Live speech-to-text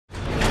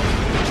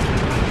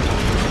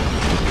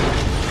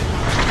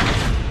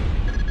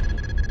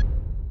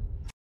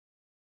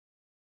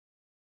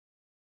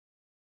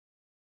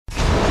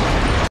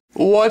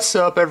What's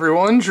up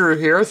everyone, Drew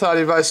here with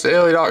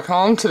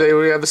iDeviceDaily.com. Today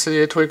we have a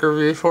Cydia tweak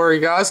review for you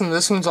guys, and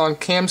this one's on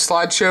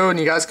CamSlideShow, and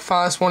you guys can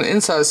find this one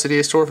inside the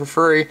Cydia store for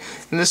free.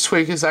 And this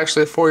tweak is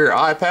actually for your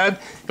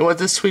iPad, and what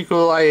this tweak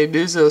will allow you to do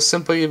is it will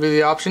simply give you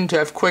the option to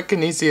have quick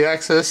and easy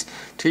access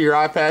to your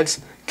iPad's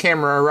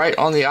camera right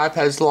on the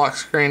iPad's lock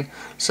screen.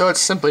 So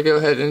let's simply go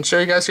ahead and show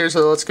you guys here.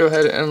 So let's go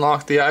ahead and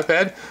unlock the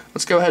iPad.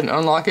 Let's go ahead and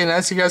unlock it, and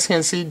as you guys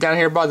can see down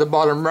here by the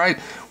bottom right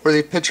where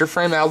the picture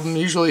frame album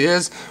usually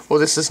is, well,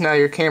 this is now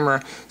your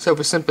camera. So if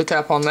we simply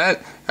tap on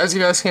that, as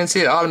you guys can see,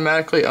 it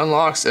automatically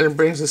unlocks and it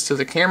brings us to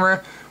the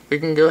camera. We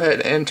can go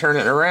ahead and turn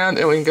it around,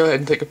 and we can go ahead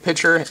and take a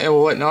picture and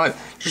whatnot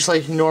just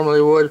like you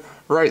normally would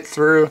right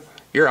through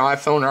your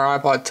iPhone or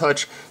iPod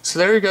Touch. So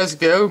there you guys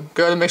go.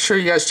 Go ahead and make sure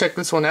you guys check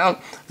this one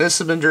out. This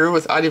has been Drew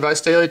with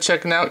iDevice Daily,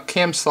 checking out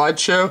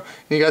CamSlideShow, and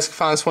you guys can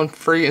find this one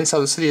free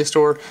inside the Cydia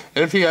store.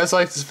 And if you guys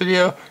like this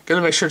video, go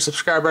to make sure to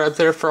subscribe right up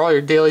there for all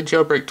your daily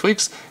jailbreak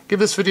tweaks. Give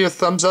this video a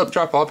thumbs up,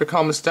 drop all your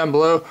comments down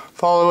below.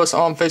 Follow us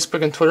on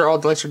Facebook and Twitter. All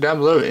the links are down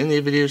below in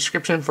the video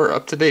description for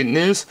up-to-date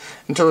news.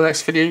 Until the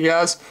next video, you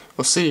guys,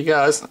 we'll see you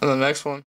guys in the next one.